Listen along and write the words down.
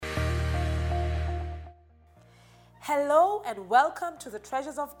Hello and welcome to the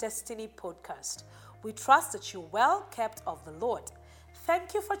Treasures of Destiny podcast. We trust that you're well kept of the Lord.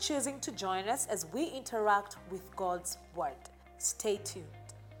 Thank you for choosing to join us as we interact with God's Word. Stay tuned.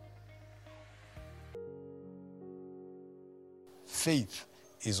 Faith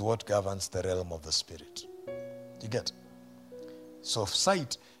is what governs the realm of the Spirit. You get? So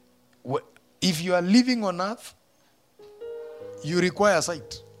sight, if you are living on earth, you require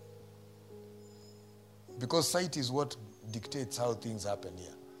sight. Because sight is what dictates how things happen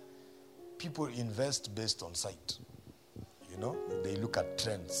here. People invest based on sight. You know, they look at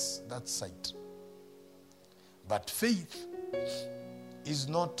trends. That's sight. But faith is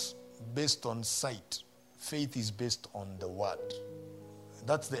not based on sight. Faith is based on the word.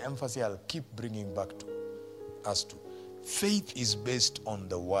 That's the emphasis I'll keep bringing back to us to. Faith is based on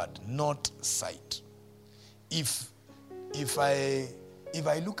the word, not sight. If I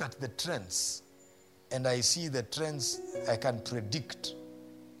look at the trends and I see the trends, I can predict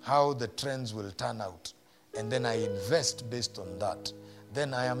how the trends will turn out, and then I invest based on that,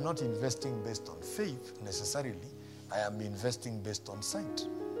 then I am not investing based on faith necessarily. I am investing based on sight.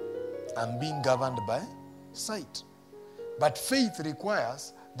 I'm being governed by sight. But faith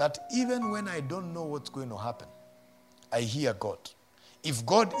requires that even when I don't know what's going to happen, I hear God. If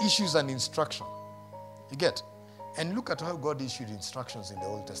God issues an instruction, you get? And look at how God issued instructions in the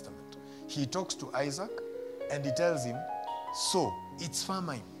Old Testament. He talks to Isaac and he tells him, so it's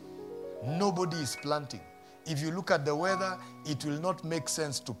famine. Nobody is planting. If you look at the weather, it will not make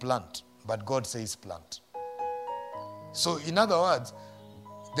sense to plant, but God says plant. So in other words,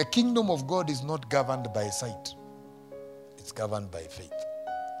 the kingdom of God is not governed by sight. It's governed by faith.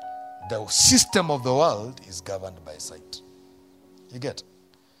 The system of the world is governed by sight. You get?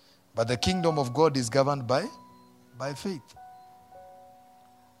 But the kingdom of God is governed by faith.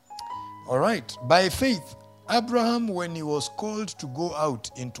 All right. By faith, Abraham, when he was called to go out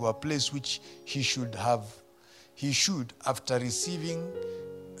into a place which he should, after receiving,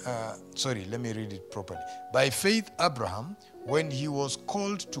 let me read it properly. By faith, Abraham, when he was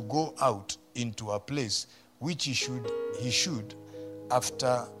called to go out into a place which he should,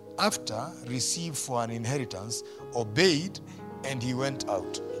 after receive for an inheritance, obeyed, and he went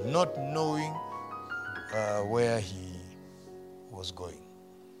out, not knowing where he was going.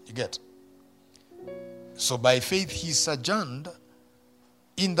 You get? So by faith he sojourned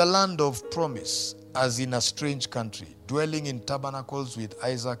in the land of promise, as in a strange country, dwelling in tabernacles with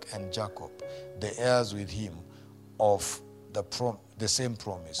Isaac and Jacob, the heirs with him of the same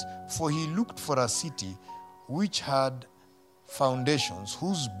promise. For he looked for a city which had foundations,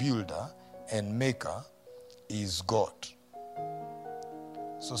 whose builder and maker is God.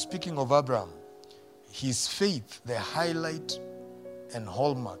 So speaking of Abraham, his faith, the highlight and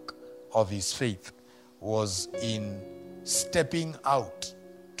hallmark of his faith was in stepping out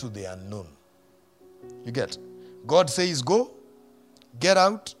to the unknown. You get? God says go, get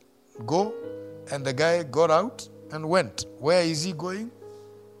out, go, and the guy got out and went. Where is he going?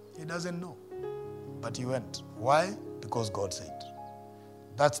 He doesn't know. But he went. Why? Because God said.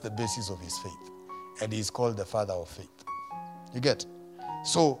 That's the basis of his faith. And he's called the father of faith. You get?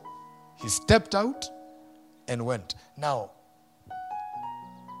 So he stepped out and went. Now,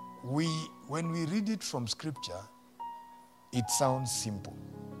 when we read it from scripture, it sounds simple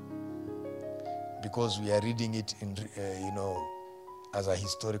because we are reading it in, as a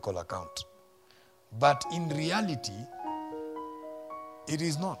historical account. But in reality, it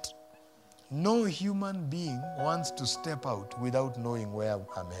is not. No human being wants to step out without knowing where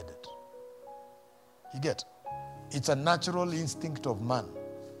I'm headed. You get? It's a natural instinct of man.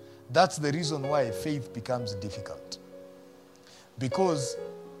 That's the reason why faith becomes difficult. Because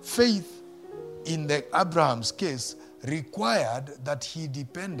faith, in Abraham's case, required that he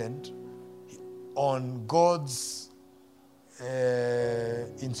depended on God's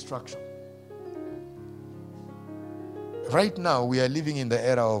instruction. Right now, we are living in the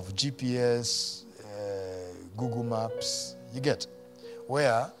era of GPS, Google Maps, you get,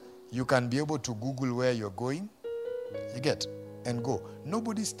 where you can be able to Google where you're going, you get, and go.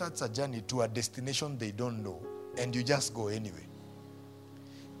 Nobody starts a journey to a destination they don't know, and you just go anyway.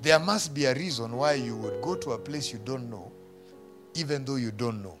 There must be a reason why you would go to a place you don't know, even though you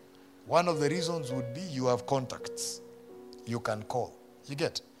don't know. One of the reasons would be you have contacts. You can call. You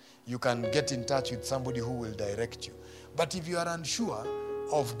get? You can get in touch with somebody who will direct you. But if you are unsure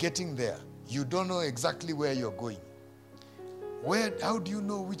of getting there, you don't know exactly where you're going. How do you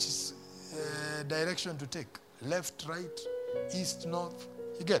know which direction to take? Left, right, east, north?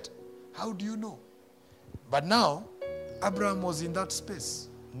 You get? How do you know? But now, Abraham was in that space.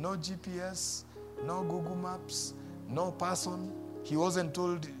 No GPS, no Google Maps, no person. He wasn't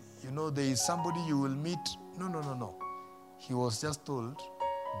told, there is somebody you will meet. No. He was just told,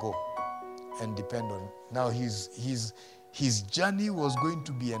 go and depend on. Now his journey was going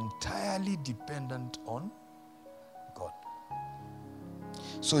to be entirely dependent on God.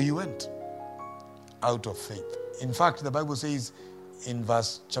 So he went out of faith. In fact, the Bible says in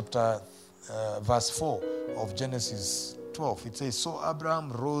verse 4 of Genesis 12, it says, so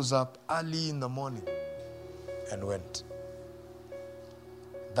Abraham rose up early in the morning and went.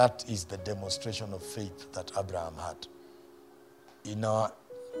 That is the demonstration of faith that Abraham had. In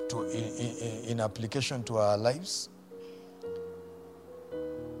application to our lives,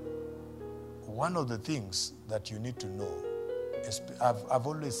 one of the things that you need to know, I've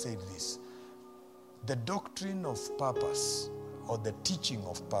always said this, the doctrine of purpose or the teaching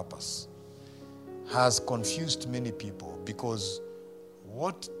of purpose has confused many people, because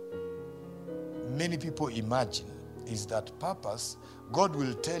what many people imagine is that purpose, God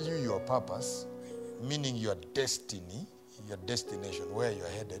will tell you your purpose, meaning your destiny, your destination, where you're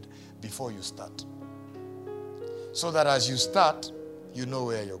headed, before you start. So that as you start, you know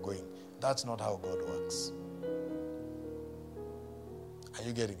where you're going. That's not how God works. Are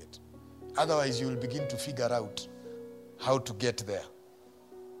you getting it? Otherwise, you will begin to figure out how to get there.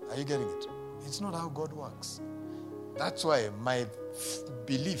 Are you getting it? It's not how God works. That's why my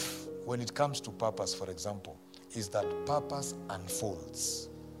belief when it comes to purpose, for example, is that purpose unfolds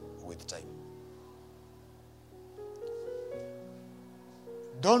with time.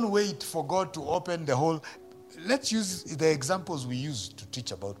 Don't wait for God to open the whole. Let's use the examples we use to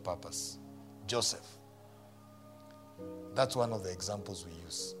teach about purpose. Joseph. That's one of the examples we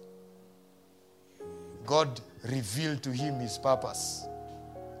use. God revealed to him his purpose.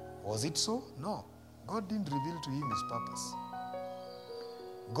 Was it so? No. God didn't reveal to him his purpose.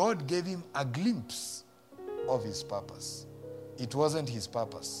 God gave him a glimpse of his purpose. It wasn't his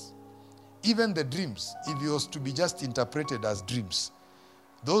purpose. Even the dreams, if it was to be just interpreted as dreams,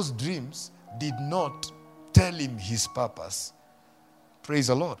 those dreams did not tell him his purpose. Praise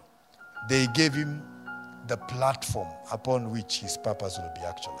the Lord. They gave him the platform upon which his purpose will be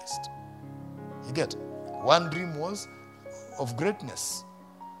actualized. You get? One dream was of greatness.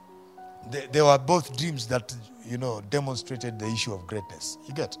 They were both dreams that, demonstrated the issue of greatness.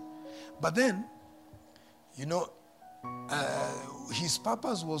 You get? But then, his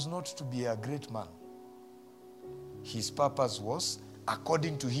purpose was not to be a great man. His purpose was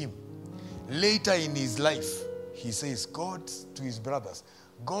according to him. Later in his life, he says, God to his brothers,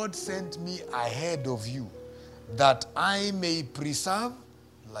 God sent me ahead of you that I may preserve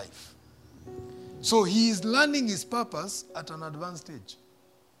life. So he is learning his purpose at an advanced stage.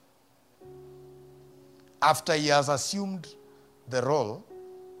 After he has assumed the role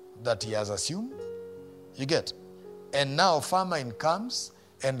that he has assumed, you get. And now famine comes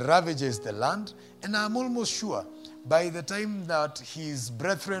and ravages the land. And I'm almost sure by the time that his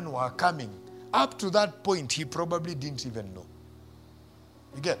brethren were coming, up to that point, he probably didn't even know.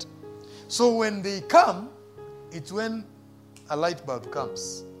 You get. So when they come, it's when a light bulb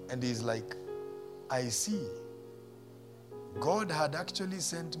comes and he's like, I see. God had actually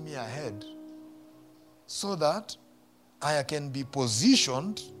sent me ahead so that I can be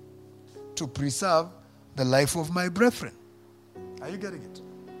positioned to preserve the life of my brethren. Are you getting it?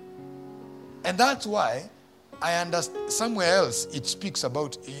 And that's why I understand somewhere else it speaks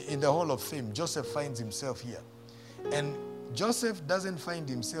about in the Hall of Fame, Joseph finds himself here. And Joseph doesn't find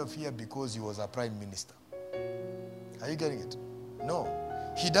himself here because he was a prime minister. Are you getting it? No.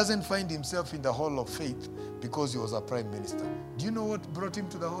 He doesn't find himself in the Hall of Faith because he was a prime minister. Do you know what brought him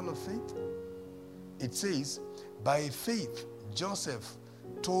to the Hall of Faith? It says, by faith, Joseph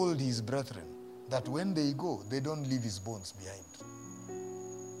told his brethren that when they go, they don't leave his bones behind.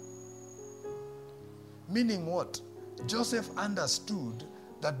 Meaning what? Joseph understood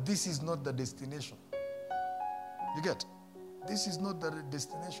that this is not the destination. You get? This is not the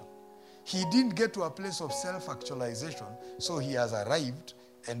destination. He didn't get to a place of self-actualization, so he has arrived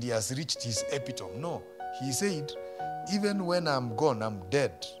and he has reached his epitome. No. He said, even when I'm gone, I'm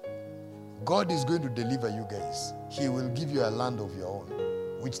dead, God is going to deliver you guys. He will give you a land of your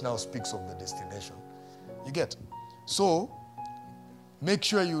own, which now speaks of the destination. You get? So, make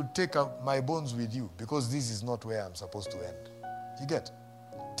sure you take my bones with you, because this is not where I'm supposed to end. You get?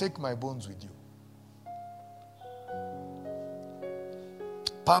 Take my bones with you.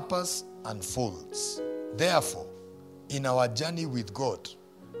 Purpose unfolds. Therefore, in our journey with God,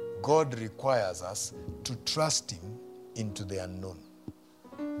 God requires us to trust him into the unknown.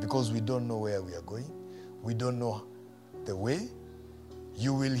 Because we don't know where we are going. We don't know the way.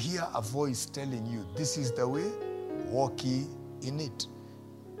 You will hear a voice telling you, this is the way, walk ye in it.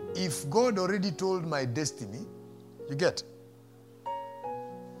 If God already told my destiny, you get,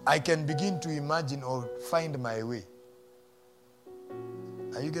 I can begin to imagine or find my way.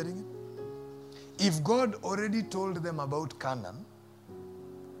 Are you getting it? If God already told them about Canaan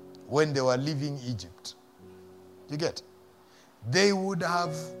when they were leaving Egypt, you get, they would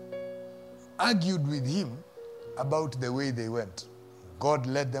have argued with him about the way they went. God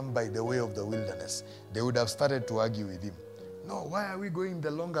led them by the way of the wilderness. They would have started to argue with him. No, why are we going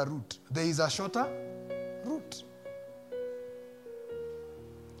the longer route? There is a shorter route.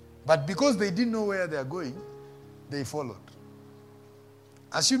 But because they didn't know where they are going, they followed.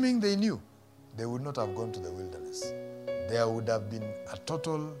 Assuming they knew, they would not have gone to the wilderness. There would have been a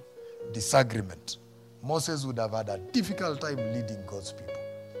total disagreement. Moses would have had a difficult time leading God's people.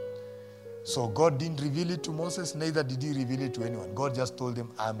 So God didn't reveal it to Moses, neither did he reveal it to anyone. God just told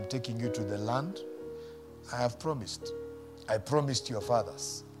him, I'm taking you to the land I have promised. I promised your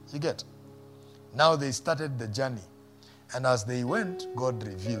fathers. You get? Now they started the journey. And as they went, God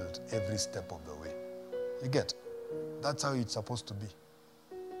revealed every step of the way. You get? That's how it's supposed to be.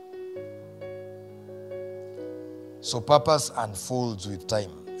 So purpose unfolds with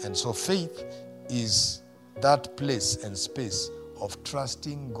time. And so faith is that place and space of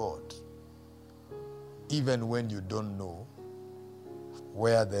trusting God, even when you don't know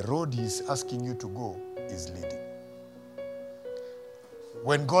where the road he's asking you to go is leading.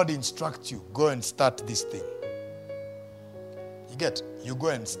 When God instructs you, go and start this thing. You get, you go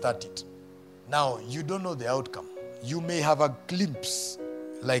and start it. Now, you don't know the outcome. You may have a glimpse,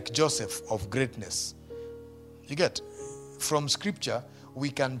 like Joseph, of greatness. You get, from scripture, we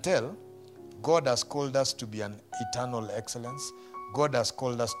can tell God has called us to be an eternal excellence. God has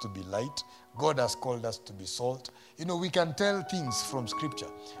called us to be light. God has called us to be salt. You know, we can tell things from scripture.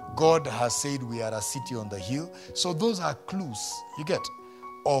 God has said we are a city on the hill. So those are clues, you get,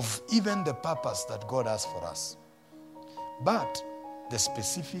 of even the purpose that God has for us. But the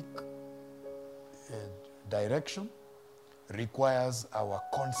specific direction requires our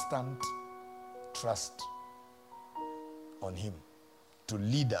constant trust on him to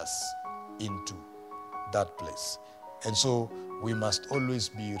lead us into that place. And so we must always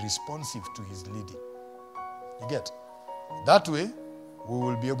be responsive to his leading. You get? That way, we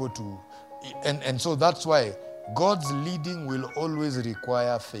will be able to... And so that's why God's leading will always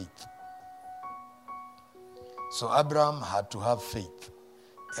require faith. So Abraham had to have faith.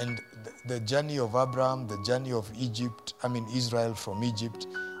 And the journey of Abraham, the journey of Israel from Egypt,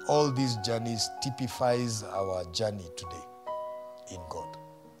 all these journeys typifies our journey today in God.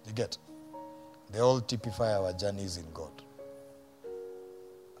 You get? They all typify our journeys in God.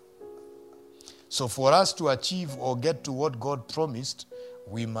 So for us to achieve or get to what God promised,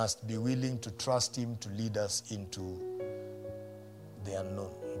 we must be willing to trust him to lead us into the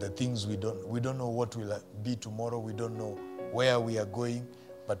unknown. The things we don't know what will be tomorrow. We don't know where we are going,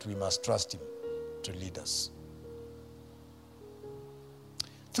 but we must trust him to lead us.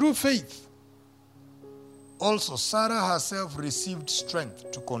 Through faith, also Sarah herself received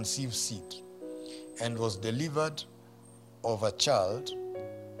strength to conceive seed and was delivered of a child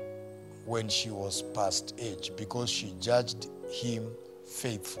when she was past age, because she judged him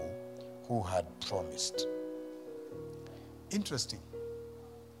faithful who had promised. Interesting.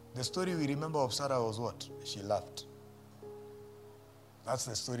 The story we remember of Sarah was what? She laughed. That's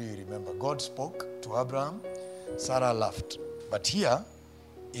the story we remember. God spoke to Abraham, Sarah laughed. But here,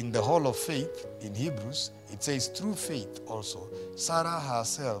 in the Hall of Faith, in Hebrews, it says, through faith also, Sarah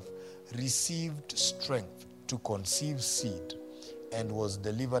herself received strength to conceive seed and was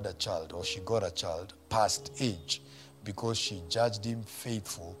delivered a child, or she got a child, past age, because she judged him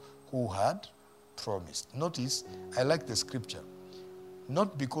faithful who had promised. Notice, I like the scripture.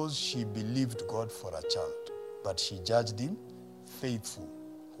 Not because she believed God for a child, but she judged him faithful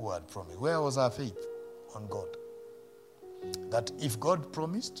who had promised. Where was her faith? On God. That if God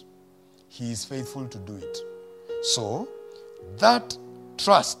promised, he is faithful to do it. So, that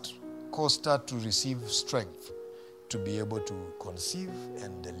trust caused her to receive strength to be able to conceive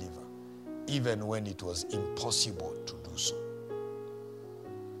and deliver, even when it was impossible to do so.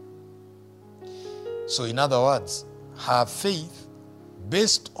 So in other words, her faith,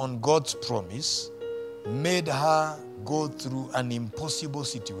 based on God's promise, made her go through an impossible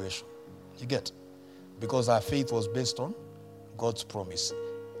situation. You get? Because her faith was based on God's promise,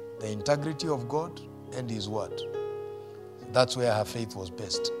 the integrity of God and his word. That's where her faith was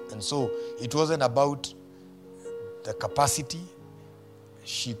based. And so it wasn't about the capacity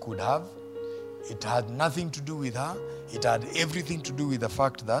she could have. It had nothing to do with her. It had everything to do with the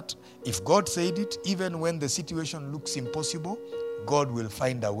fact that if God said it, even when the situation looks impossible, God will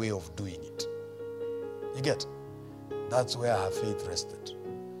find a way of doing it. You get? That's where her faith rested.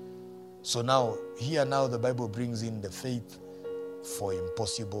 So now the Bible brings in the faith for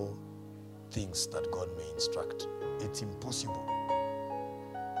impossible things that God may instruct. It's impossible.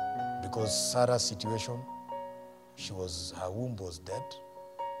 Because Sarah's situation, her womb was dead.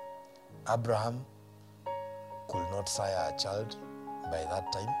 Abraham could not sire a child by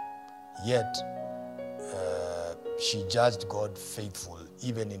that time. Yet, she judged God faithful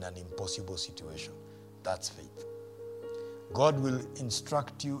even in an impossible situation. That's faith. God will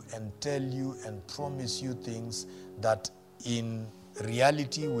instruct you and tell you and promise you things that in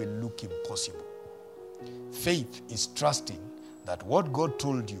reality will look impossible. Faith is trusting that what God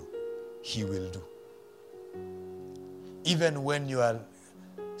told you, He will do. Even when you are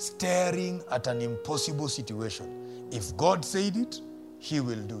staring at an impossible situation, if God said it, He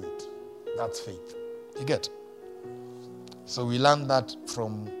will do it. That's faith. You get? So we learn that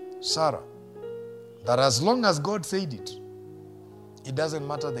from Sarah, that as long as God said it, it doesn't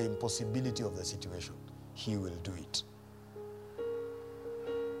matter the impossibility of the situation, He will do it.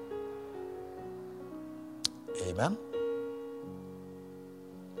 Amen?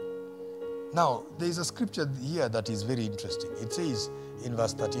 Now, there is a scripture here that is very interesting. It says in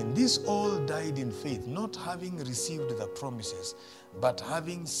verse 13, "These all died in faith, not having received the promises, but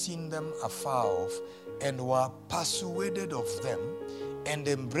having seen them afar off, and were persuaded of them, and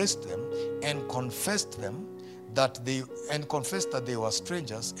embraced them, and confessed that they were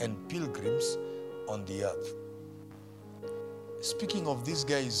strangers and pilgrims on the earth." Speaking of these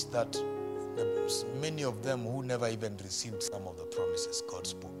guys, that many of them who never even received some of the promises God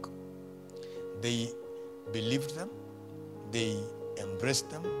spoke, they believed them, they embraced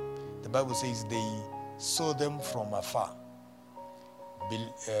them. The Bible says they saw them from afar,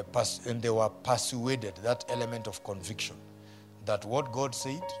 and they were persuaded, that element of conviction, that what God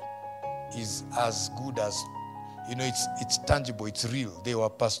said is as good as, it's tangible, it's real. They were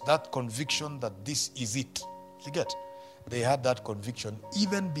that conviction that this is it. You get? They had that conviction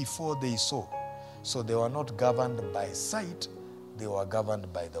even before they saw. So they were not governed by sight, they were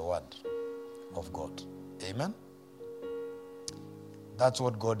governed by the word of God. Amen? That's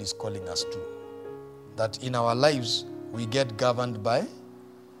what God is calling us to. That in our lives, we get governed by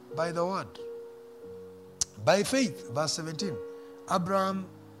the word. By faith, verse 17. Abraham,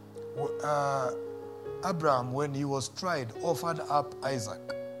 when he was tried, offered up Isaac.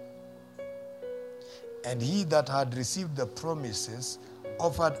 And he that had received the promises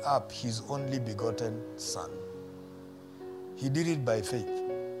offered up his only begotten son. He did it by faith.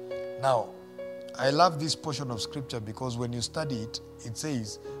 Now, I love this portion of scripture because when you study it, it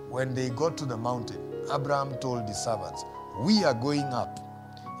says, when they got to the mountain, Abraham told his servants, "We are going up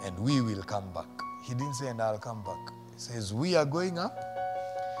and we will come back." He didn't say, "and I'll come back." He says, "We are going up.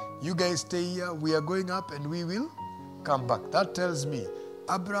 You guys stay here. We are going up and we will come back." That tells me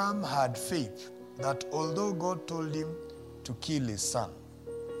Abraham had faith that although God told him to kill his son,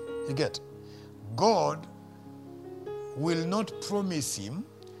 you get, God will not promise him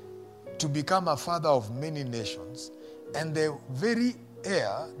to become a father of many nations, and the very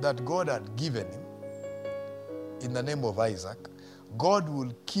heir that God had given him in the name of Isaac, God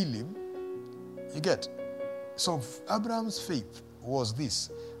will kill him. You get? So Abraham's faith was this,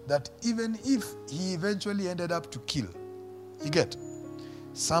 that even if he eventually ended up to kill, you get,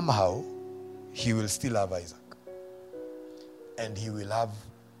 somehow he will still have Isaac. And he will have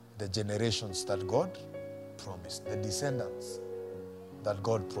the generations that God promised, the descendants that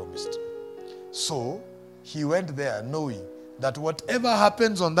God promised. So he went there knowing that whatever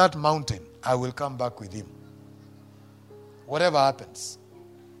happens on that mountain, I will come back with him. Whatever happens,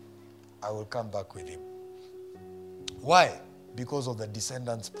 I will come back with him. Why? Because of the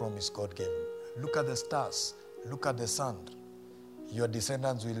descendants promise God gave him. Look at the stars. Look at the sun. Your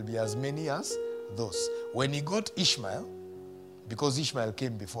descendants will be as many as those. When he got Ishmael, because Ishmael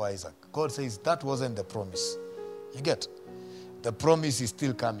came before Isaac, God says that wasn't the promise. You get? The promise is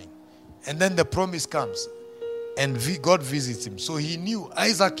still coming. And then the promise comes and God visits him. So he knew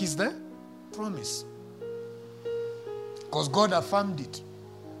Isaac is the promise. Because God affirmed it.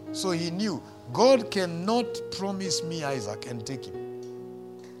 So he knew God cannot promise me Isaac and take him.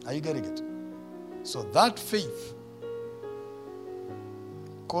 Are you getting it? So that faith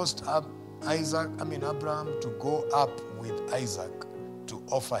caused Abraham to go up with Isaac to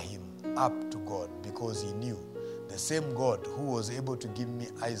offer him up to God, because he knew the same God who was able to give me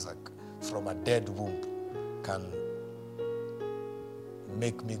Isaac from a dead womb can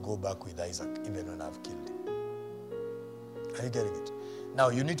make me go back with Isaac even when I've killed him. Are you getting it? Now,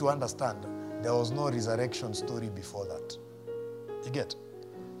 you need to understand, there was no resurrection story before that. You get?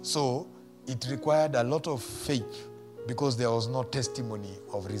 So, it required a lot of faith because there was no testimony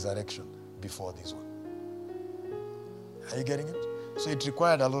of resurrection before this one. Are you getting it? So it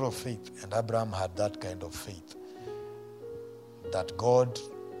required a lot of faith, and Abraham had that kind of faith that God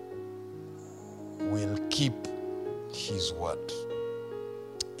will keep his word.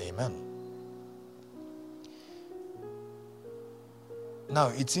 Amen. Now,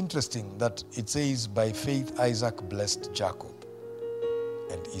 it's interesting that it says, by faith Isaac blessed Jacob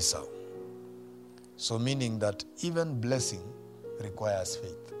and Esau. So meaning that even blessing requires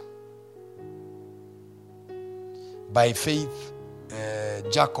faith. By faith,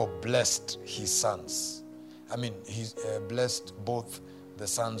 Jacob blessed his sons. I mean, he blessed both the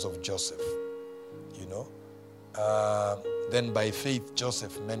sons of Joseph, you know. Then by faith,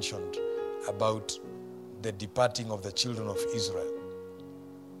 Joseph mentioned about the departing of the children of Israel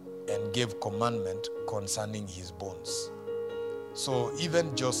and gave commandment concerning his bones. So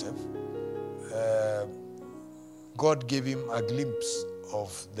even Joseph, God gave him a glimpse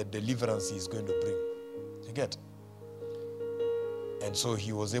of the deliverance he's going to bring. You get? And so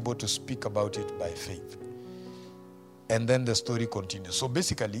he was able to speak about it by faith. And then the story continues. So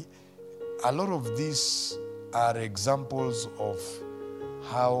basically, a lot of these are examples of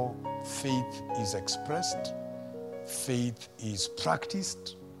how faith is expressed, faith is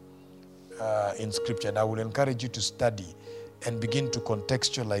practiced in Scripture. And I will encourage you to study and begin to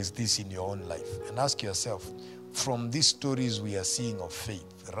contextualize this in your own life. And ask yourself, from these stories we are seeing of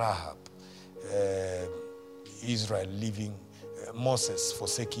faith, Rahab, Israel leaving, Moses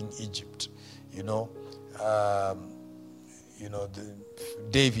forsaking Egypt,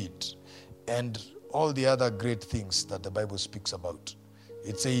 David, and all the other great things that the Bible speaks about.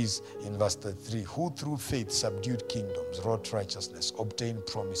 It says in verse 33, who through faith subdued kingdoms, wrought righteousness, obtained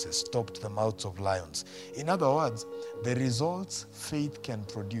promises, stopped the mouths of lions. In other words, the results faith can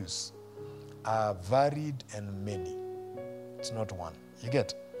produce are varied and many. It's not one. You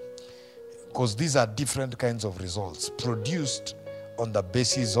get? Because these are different kinds of results produced on the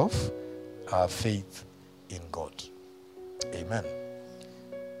basis of our faith in God. Amen.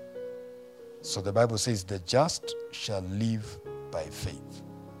 So the Bible says, the just shall live by faith.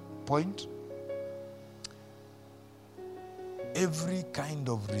 Point. Every kind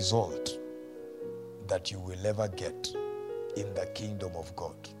of result that you will ever get in the kingdom of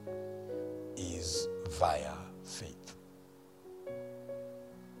God is via faith.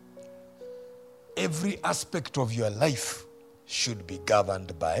 Every aspect of your life should be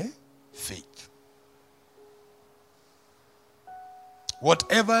governed by faith.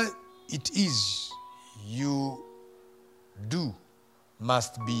 Whatever it is you do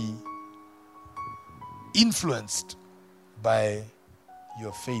must be influenced by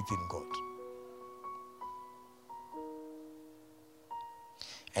your faith in God.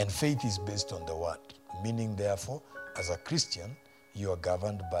 And faith is based on the word. Meaning, therefore, as a Christian, you are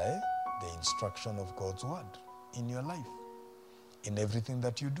governed by the instruction of God's word in your life, in everything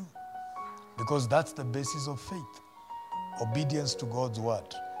that you do. Because that's the basis of faith. Obedience to God's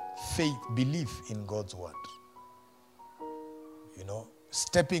word. Faith, belief in God's word.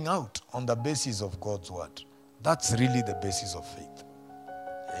 Stepping out on the basis of God's word. That's really the basis of faith.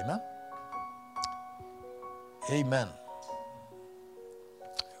 Amen? Amen.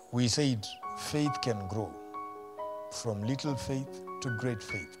 We said faith can grow from little faith to great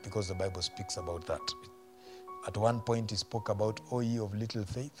faith because the Bible speaks about that. At one point he spoke about, O ye of little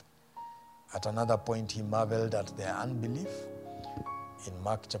faith. At another point he marveled at their unbelief in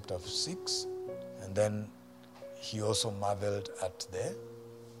Mark chapter 6. And then he also marveled at the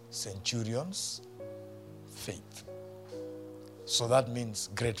centurion's faith. So that means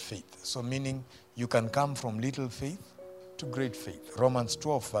great faith. So meaning you can come from little faith to great faith. Romans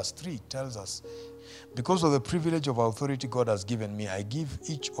 12 verse 3 tells us, because of the privilege of authority God has given me, I give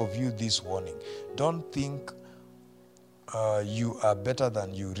each of you this warning. Don't think you are better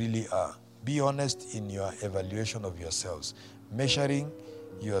than you really are. Be honest in your evaluation of yourselves, measuring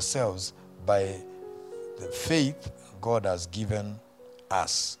yourselves by the faith God has given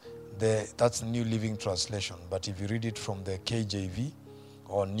us. That's New Living Translation. But if you read it from the KJV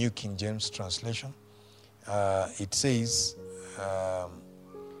or New King James Translation, it says,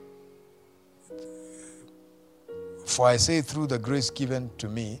 for I say through the grace given to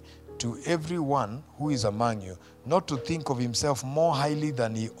me, to everyone who is among you, not to think of himself more highly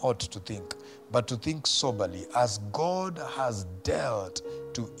than he ought to think, but to think soberly, as God has dealt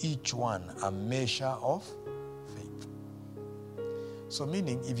to each one a measure of faith. So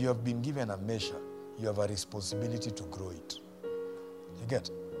meaning, if you have been given a measure, you have a responsibility to grow it. You get?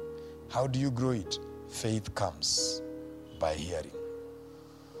 How do you grow it? Faith comes by hearing.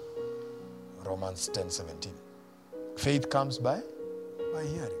 Romans 10:17. Faith comes by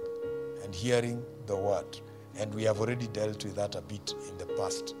hearing. And hearing the word. And we have already dealt with that a bit in the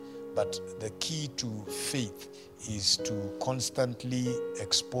past. But the key to faith is to constantly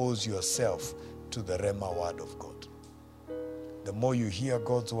expose yourself to the Rhema word of God. The more you hear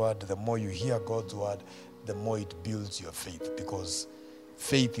God's word, the more it builds your faith, because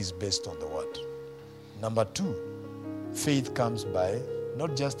faith is based on the word. Number 2, faith comes by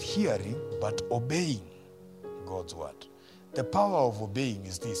not just hearing, but obeying God's word. The power of obeying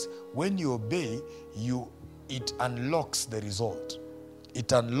is this. When you obey, it unlocks the result.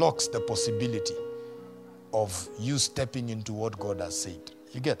 It unlocks the possibility of you stepping into what God has said.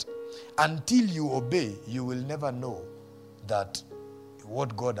 You get? Until you obey, you will never know that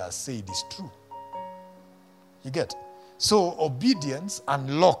what God has said is true. You get? So obedience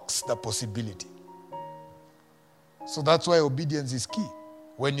unlocks the possibility. So that's why obedience is key.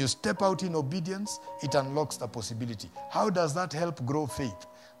 When you step out in obedience, it unlocks the possibility. How does that help grow faith?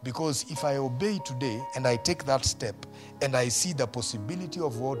 Because if I obey today and I take that step and I see the possibility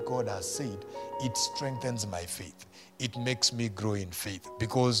of what God has said, it strengthens my faith. It makes me grow in faith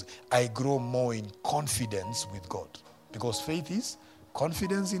because I grow more in confidence with God. Because faith is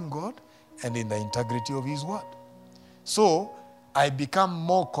confidence in God and in the integrity of His word. So I become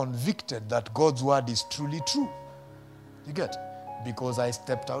more convicted that God's word is truly true. You get? Because I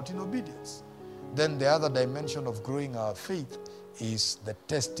stepped out in obedience. Then the other dimension of growing our faith is the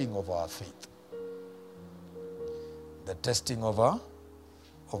testing of our faith. The testing of our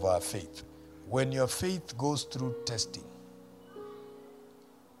faith. When your faith goes through testing,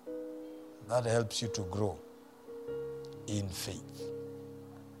 that helps you to grow in faith.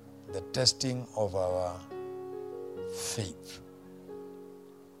 The testing of our faith.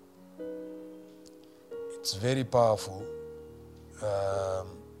 It's very powerful.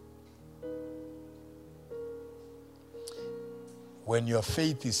 When your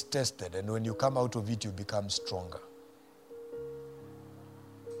faith is tested and when you come out of it, you become stronger.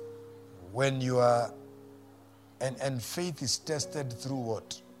 When you are, and faith is tested through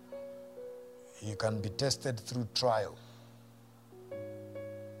what? You can be tested through trial.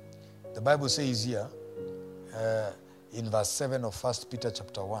 The Bible says here, in verse 7 of 1 Peter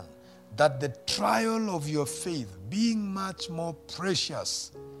chapter 1, that the trial of your faith, being much more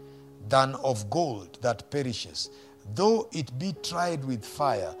precious than of gold that perishes, though it be tried with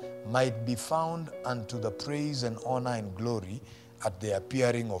fire, might be found unto the praise and honor and glory at the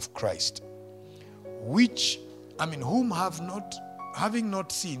appearing of Christ. Whom having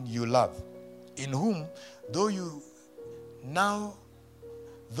not seen, you love, in whom, though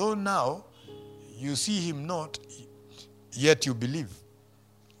now you see him not, yet you believe.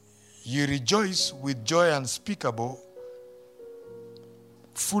 You rejoice with joy unspeakable,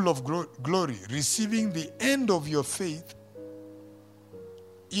 full of glory, receiving the end of your faith,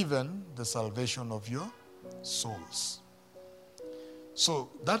 even the salvation of your souls.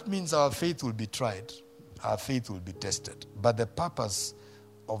 So that means our faith will be tried, our faith will be tested. But the purpose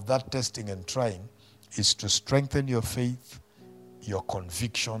of that testing and trying is to strengthen your faith, your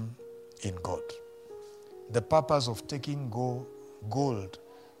conviction in God. The purpose of taking gold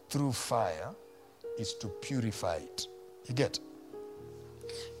through fire is to purify it. You get?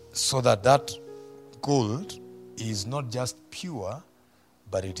 So that gold is not just pure,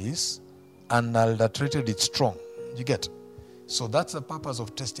 but it is unadulterated, it's strong. You get? So that's the purpose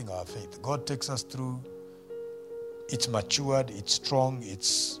of testing our faith. God takes us through, it's matured, it's strong,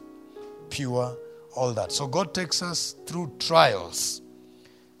 it's pure, all that. So God takes us through trials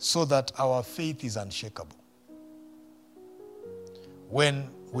so that our faith is unshakable. When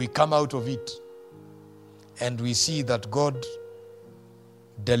we come out of it and we see that God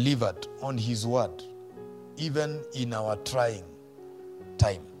delivered on His word, even in our trying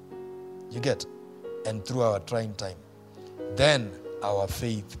time. You get? And through our trying time, then our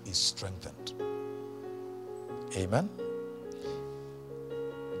faith is strengthened. Amen?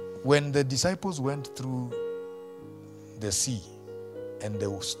 When the disciples went through the sea and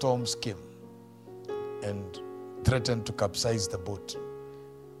the storms came and threatened to capsize the boat,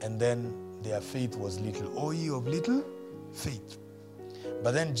 and then their faith was little. O ye of little faith.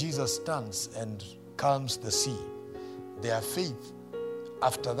 But then Jesus stands and calms the sea. Their faith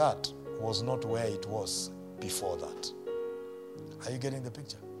after that was not where it was before that. Are you getting the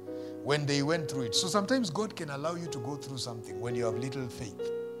picture? When they went through it. So sometimes God can allow you to go through something when you have little faith.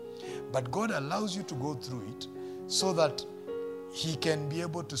 But God allows you to go through it so that he can be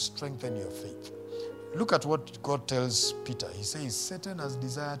able to strengthen your faith. Look at what God tells Peter. He says, Satan has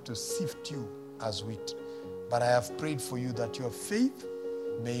desired to sift you as wheat, but I have prayed for you that your faith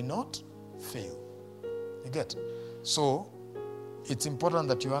may not fail. You get? So, it's important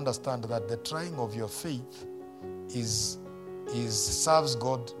that you understand that the trying of your faith serves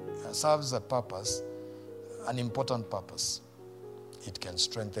God, serves a purpose, an important purpose. It can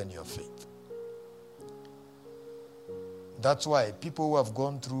strengthen your faith. That's why people who have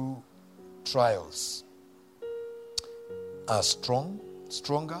gone through trials are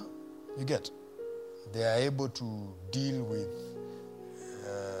stronger. You get? They are able to deal with,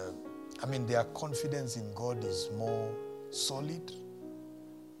 their confidence in God is more solid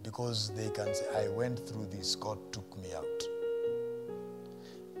because they can say, I went through this, God took me out.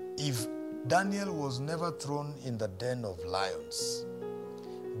 If Daniel was never thrown in the den of lions,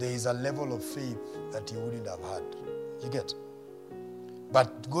 there is a level of faith that he wouldn't have had. You get?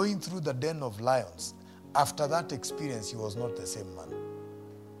 But going through the den of lions, after that experience, he was not the same man.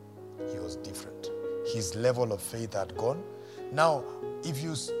 He was different. His level of faith had gone. Now, if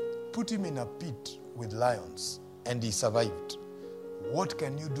you put him in a pit with lions and he survived, what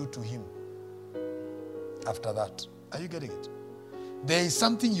can you do to him after that? Are you getting it? There is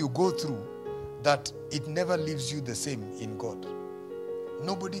something you go through that it never leaves you the same in God.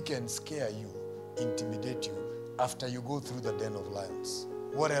 Nobody can scare you, intimidate you after you go through the den of lions.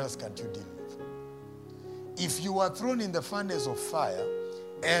 What else can't you deal with? If you were thrown in the furnace of fire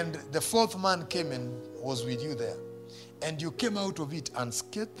and the fourth man came and was with you there, and you came out of it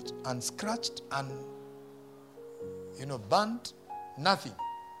unscathed, unscratched, and burnt, nothing.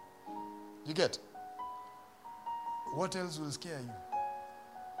 You get? What else will scare you?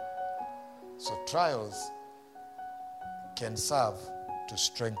 So trials can serve to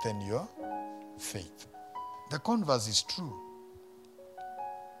strengthen your faith. The converse is true.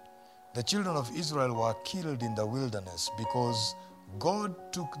 The children of Israel were killed in the wilderness because God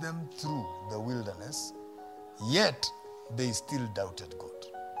took them through the wilderness, yet they still doubted God.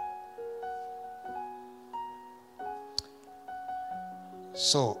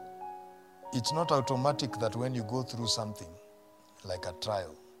 So, it's not automatic that when you go through something like a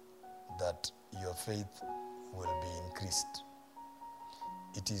trial, that your faith will be increased.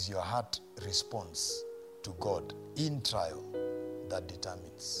 It is your heart response to God in trial that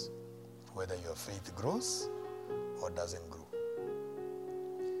determines whether your faith grows or doesn't grow.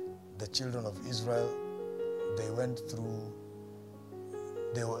 The children of Israel, they went through,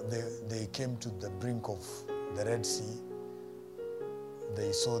 they came to the brink of the Red Sea.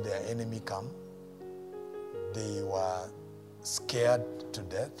 They saw their enemy come. They were scared to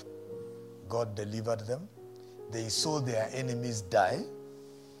death. God delivered them. They saw their enemies die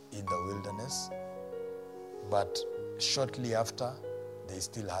in the wilderness. But shortly after, they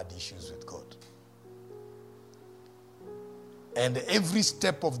still had issues with God. And every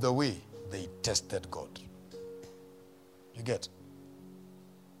step of the way, they tested God. You get?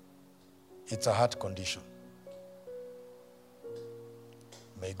 It's a heart condition.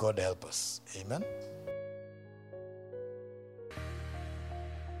 May God help us. Amen.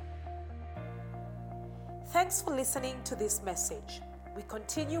 Thanks for listening to this message. We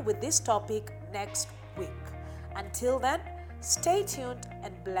continue with this topic next week. Until then, stay tuned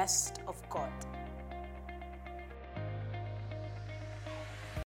and blessed of God.